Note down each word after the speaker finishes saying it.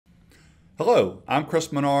Hello, I'm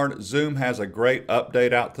Chris Menard. Zoom has a great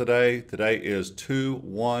update out today. Today is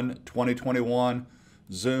 2/1/2021,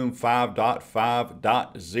 Zoom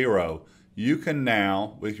 5.5.0. You can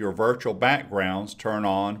now, with your virtual backgrounds, turn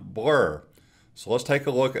on blur. So let's take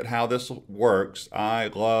a look at how this works. I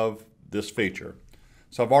love this feature.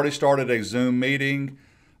 So I've already started a Zoom meeting.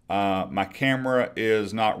 My camera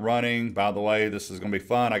is not running. By the way, this is going to be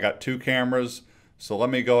fun. I got two cameras. So let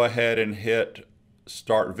me go ahead and hit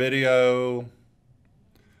start video.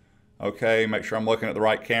 Okay, make sure I'm looking at the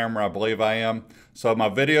right camera. I believe I am. So my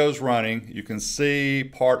video is running. You can see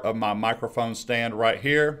part of my microphone stand right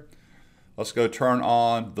here. Let's go turn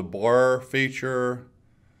on the blur feature.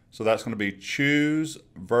 So that's going to be choose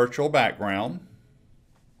virtual background.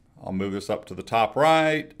 I'll move this up to the top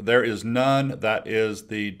right. There is none. That is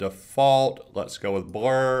the default. Let's go with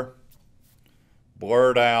blur.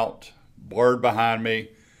 Blurred out, blurred behind me.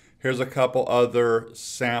 Here's a couple other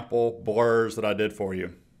sample blurs that I did for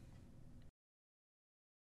you.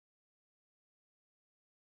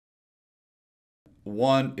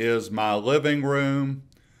 One is my living room.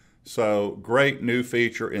 So great new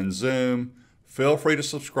feature in Zoom. Feel free to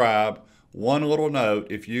subscribe. One little note,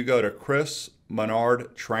 if you go to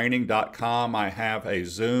chrismenardtraining.com, I have a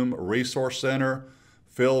Zoom resource center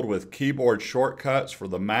filled with keyboard shortcuts for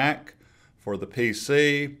the Mac, for the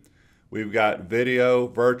PC. We've got video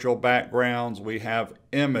virtual backgrounds. We have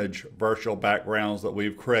image virtual backgrounds that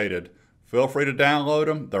we've created. Feel free to download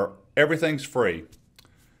them. Everything's free.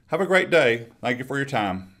 Have a great day. Thank you for your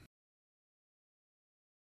time.